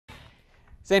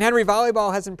St. Henry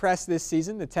Volleyball has impressed this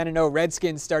season. The 10-0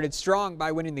 Redskins started strong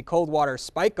by winning the Coldwater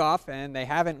Spike-Off, and they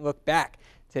haven't looked back.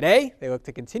 Today, they look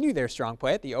to continue their strong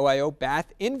play at the OIO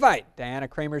Bath Invite. Diana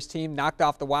Kramer's team knocked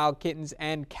off the Wild Kittens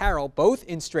and Carroll, both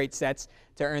in straight sets,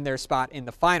 to earn their spot in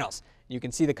the finals. You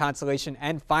can see the consolation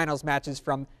and finals matches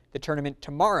from the tournament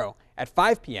tomorrow at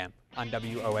 5 p.m. on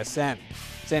WOSM.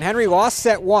 St. Henry lost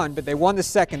set one, but they won the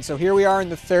second, so here we are in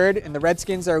the third, and the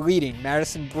Redskins are leading.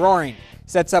 Madison Broering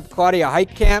sets up Claudia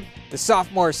Heitkamp. The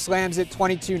sophomore slams it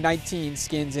 22-19,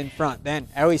 Skins in front. Then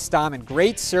Ellie Stammen,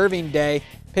 great serving day,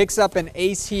 picks up an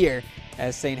ace here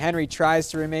as St. Henry tries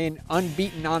to remain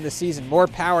unbeaten on the season. More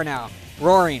power now.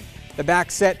 Roaring. The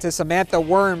back set to Samantha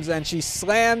Worms, and she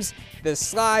slams the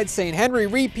slide. St. Henry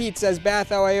repeats as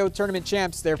Bath OIO tournament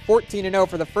champs. They're 14-0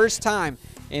 for the first time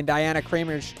in Diana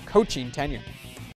Kramer's coaching tenure.